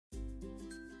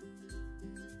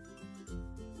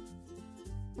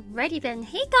Alrighty then,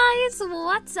 hey guys,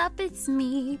 what's up? It's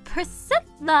me,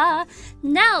 Priscilla.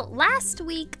 Now, last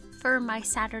week for my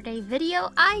Saturday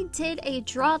video, I did a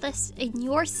draw this in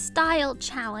your style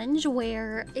challenge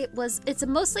where it's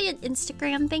mostly an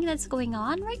Instagram thing that's going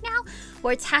on right now,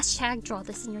 where it's hashtag draw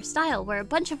this in your style, where a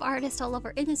bunch of artists all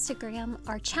over Instagram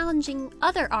are challenging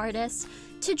other artists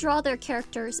to draw their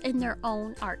characters in their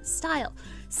own art style.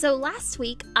 So last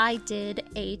week I did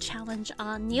a challenge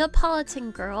on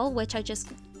Neapolitan Girl, which I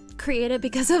just created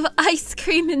because of Ice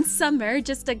Cream in Summer,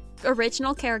 just an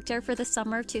original character for the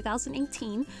summer of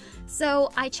 2018. So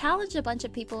I challenged a bunch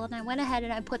of people and I went ahead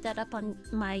and I put that up on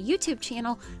my YouTube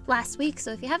channel last week.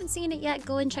 So if you haven't seen it yet,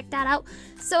 go and check that out.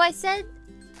 So I said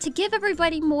to give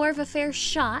everybody more of a fair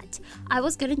shot, I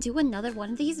was going to do another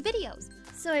one of these videos.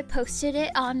 So I posted it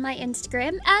on my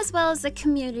Instagram as well as the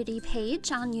community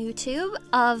page on YouTube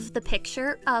of the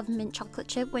picture of Mint Chocolate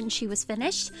Chip when she was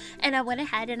finished. And I went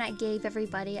ahead and I gave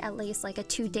everybody at least like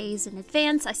 2 days in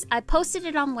advance. I posted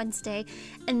it on Wednesday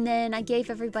and then I gave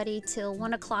everybody till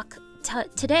 1 o'clock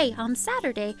today on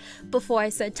Saturday before I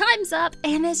said time's up.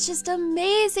 And it's just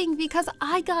amazing because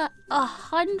I got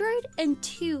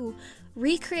 102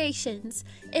 recreations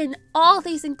in all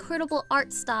these incredible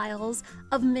art styles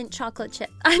of Mint Chocolate Chip.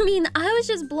 I mean, I was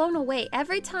just blown away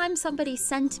every time somebody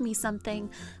sent me something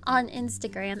on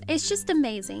Instagram. It's just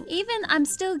amazing. Even I'm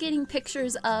still getting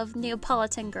pictures of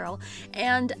Neapolitan Girl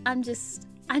and I'm just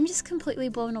completely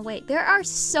blown away. There are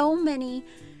so many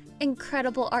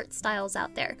incredible art styles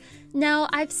out there. Now,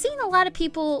 I've seen a lot of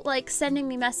people like sending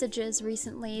me messages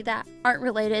recently that aren't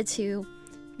related to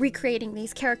recreating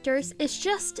these characters. It's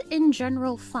just in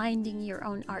general finding your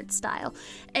own art style.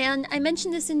 And I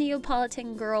mentioned this in the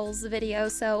Neapolitan Girls video,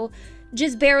 so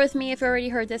just bear with me if you already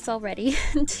heard this already.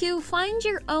 To find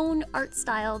your own art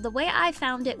style, the way I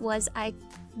found it was I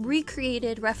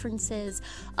recreated references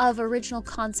of original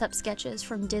concept sketches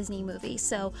from Disney movies.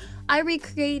 So I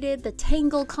recreated the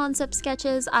Tangled concept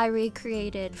sketches, I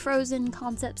recreated Frozen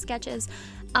concept sketches,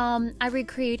 I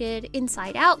recreated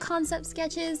Inside Out concept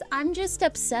sketches. I'm just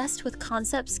obsessed with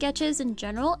concept sketches in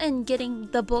general and getting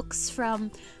the books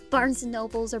from Barnes &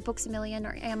 Nobles or Books A Million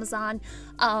or Amazon,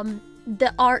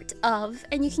 the art of,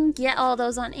 and you can get all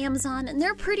those on Amazon and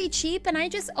they're pretty cheap, and I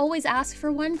just always ask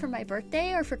for one for my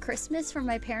birthday or for Christmas from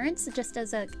my parents just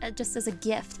as a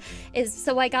gift.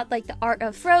 So I got like the art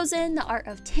of Frozen, the art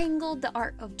of Tangled, the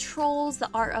art of Trolls, the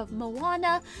art of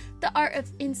Moana, the art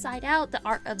of Inside Out, the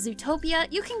art of Zootopia.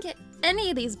 You can get any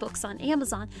of these books on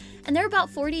Amazon and they're about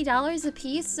 $40 a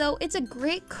piece, so it's a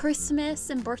great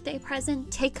Christmas and birthday present.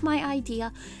 Take my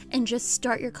idea and just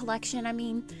start your collection. I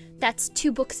mean, that's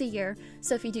 2 books a year,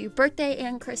 so if you do your birthday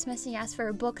and Christmas and you ask for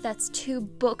a book, that's 2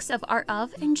 books of art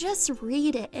of, and just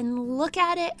read it and look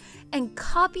at it and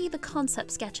copy the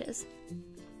concept sketches.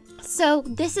 So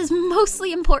this is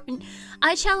mostly important.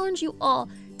 I challenge you all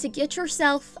to get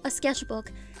yourself a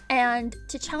sketchbook and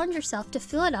to challenge yourself to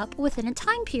fill it up within a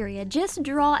time period. Just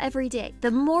draw every day.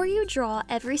 The more you draw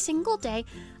every single day,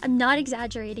 I'm not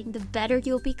exaggerating, the better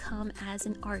you'll become as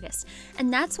an artist.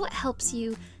 And that's what helps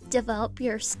you develop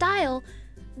your style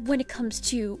when it comes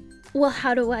to, well,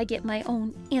 how do I get my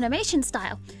own animation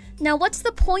style? Now, what's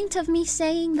the point of me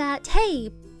saying that,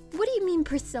 hey, what do you mean,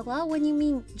 Priscilla, when you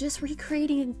mean just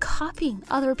recreating and copying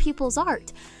other people's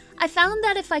art? I found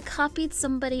that if I copied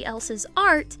somebody else's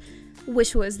art,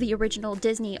 which was the original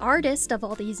Disney artist of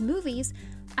all these movies,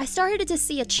 I started to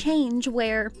see a change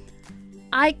where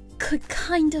I could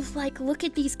kind of like look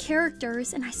at these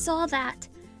characters and I saw that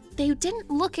they didn't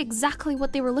look exactly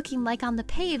what they were looking like on the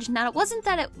page. Now, it wasn't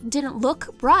that it didn't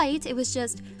look right, it was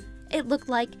just, it looked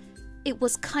like it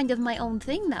was kind of my own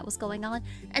thing that was going on.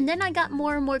 And then I got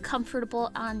more and more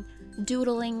comfortable on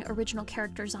doodling original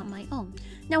characters on my own.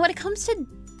 Now, when it comes to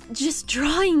just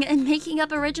drawing and making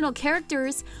up original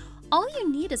characters, all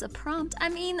you need is a prompt. I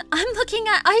mean, I'm looking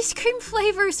at ice cream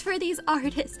flavors for these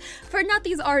artists. Not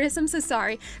these artists, I'm so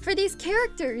sorry. For these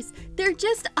characters, they're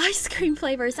just ice cream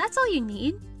flavors. That's all you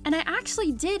need. And I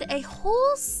actually did a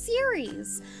whole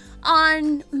series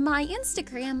on my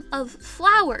Instagram of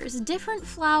flowers, different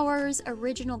flowers,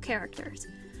 original characters.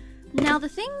 Now, the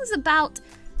things about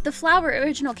the flower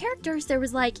original characters, there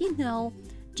was like, you know,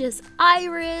 just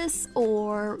iris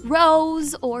or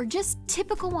rose or just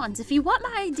typical ones. If you want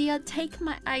my idea, take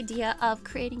my idea of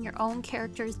creating your own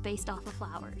characters based off of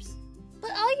flowers.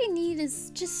 But all you need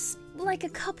is just like a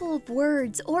couple of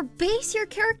words, or base your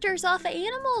characters off of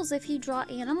animals. If you draw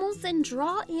animals, then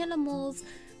draw animals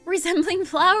resembling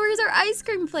flowers or ice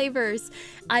cream flavors.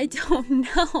 I don't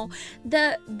know.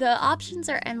 The options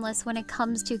are endless when it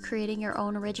comes to creating your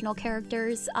own original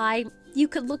characters. You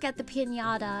could look at the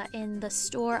piñata in the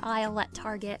store aisle at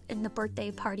Target, in the birthday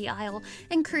party aisle,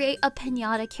 and create a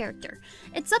piñata character.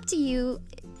 It's up to you.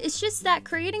 It's just that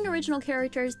creating original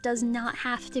characters does not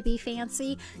have to be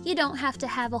fancy. You don't have to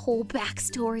have a whole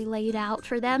backstory laid out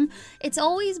for them. It's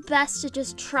always best to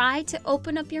just try to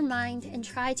open up your mind and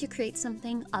try to create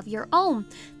something of your own.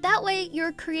 That way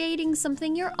you're creating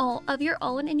something of your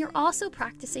own, and you're also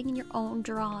practicing in your own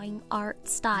drawing art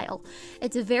style.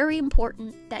 It's very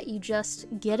important that you just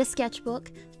get a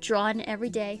sketchbook, draw in every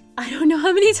day. I don't know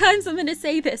how many times I'm going to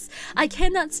say this. I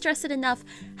cannot stress it enough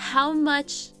how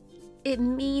much it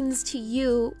means to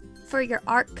you for your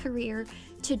art career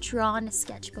to draw in a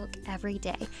sketchbook every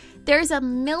day. There's a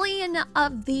million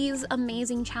of these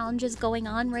amazing challenges going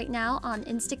on right now on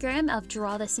Instagram of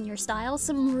draw this in your style.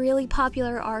 Some really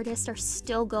popular artists are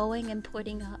still going and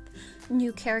putting up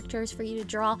new characters for you to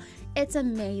draw. It's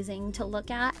amazing to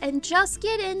look at, and just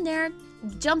get in there,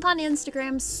 jump on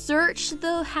Instagram, search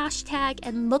the hashtag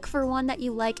and look for one that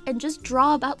you like, and just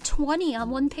draw about 20 on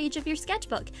one page of your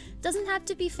sketchbook. Doesn't have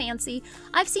to be fancy.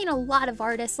 I've seen a lot of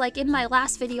artists, like in my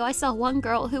last video I saw one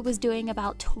girl who was doing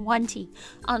about 20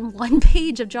 on one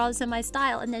page of Draw This in My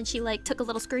Style, and then she like took a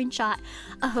little screenshot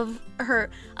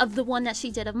of the one that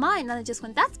she did of mine, and I just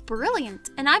went, that's brilliant.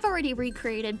 And I've already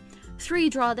recreated 3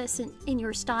 Draw This in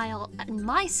Your Style in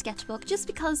my sketchbook just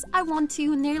because I want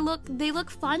to, and they look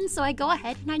fun, so I go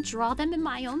ahead and I draw them in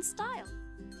my own style.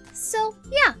 So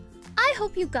yeah, I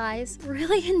hope you guys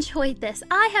really enjoyed this.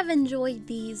 I have enjoyed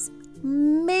these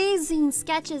amazing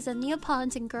sketches of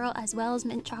Neapolitan Girl as well as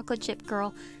Mint Chocolate Chip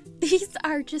Girl. These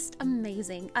are just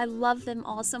amazing. I love them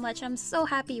all so much. I'm so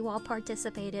happy you all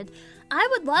participated. I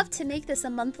would love to make this a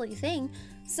monthly thing.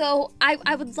 So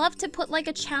I would love to put like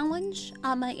a challenge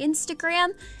on my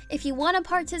Instagram. If you want to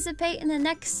participate in the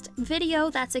next video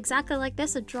that's exactly like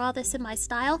this, a Draw This in My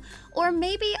Style, or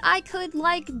maybe I could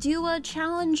like do a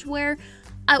challenge where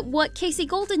what Casey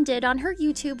Golden did on her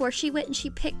YouTube, where she went and she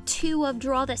picked 2 of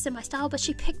Draw This in My Style, but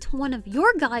she picked one of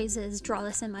your guys's Draw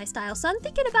This in My Style. So I'm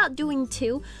thinking about doing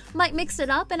 2. Might mix it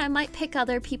up, and I might pick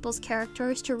other people's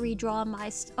characters to redraw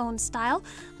my own style.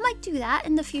 Might do that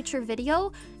in the future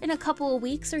video in a couple of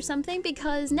weeks or something,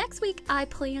 because next week I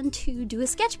plan to do a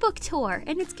sketchbook tour,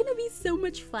 and it's gonna be so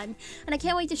much fun. And I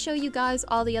can't wait to show you guys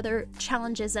all the other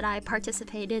challenges that I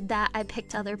participated, that I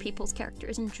picked other people's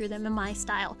characters and drew them in my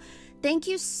style. Thank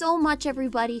you so much,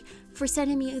 everybody, for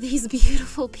sending me these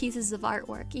beautiful pieces of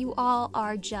artwork. You all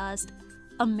are just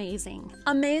amazing.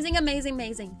 Amazing, amazing,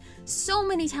 amazing. So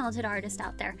many talented artists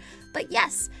out there. But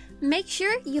yes, make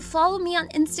sure you follow me on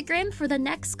Instagram for the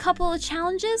next couple of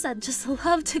challenges. I'd just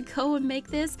love to go and make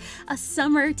this a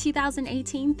summer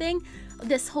 2018 thing.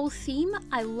 This whole theme,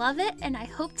 I love it, and I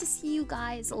hope to see you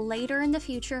guys later in the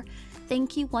future.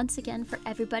 Thank you once again for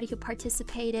everybody who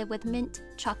participated with Mint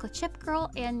Chocolate Chip Girl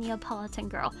and Neapolitan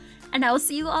Girl. And I will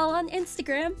see you all on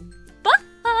Instagram.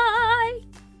 Bye!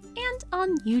 And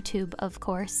on YouTube, of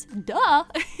course. Duh!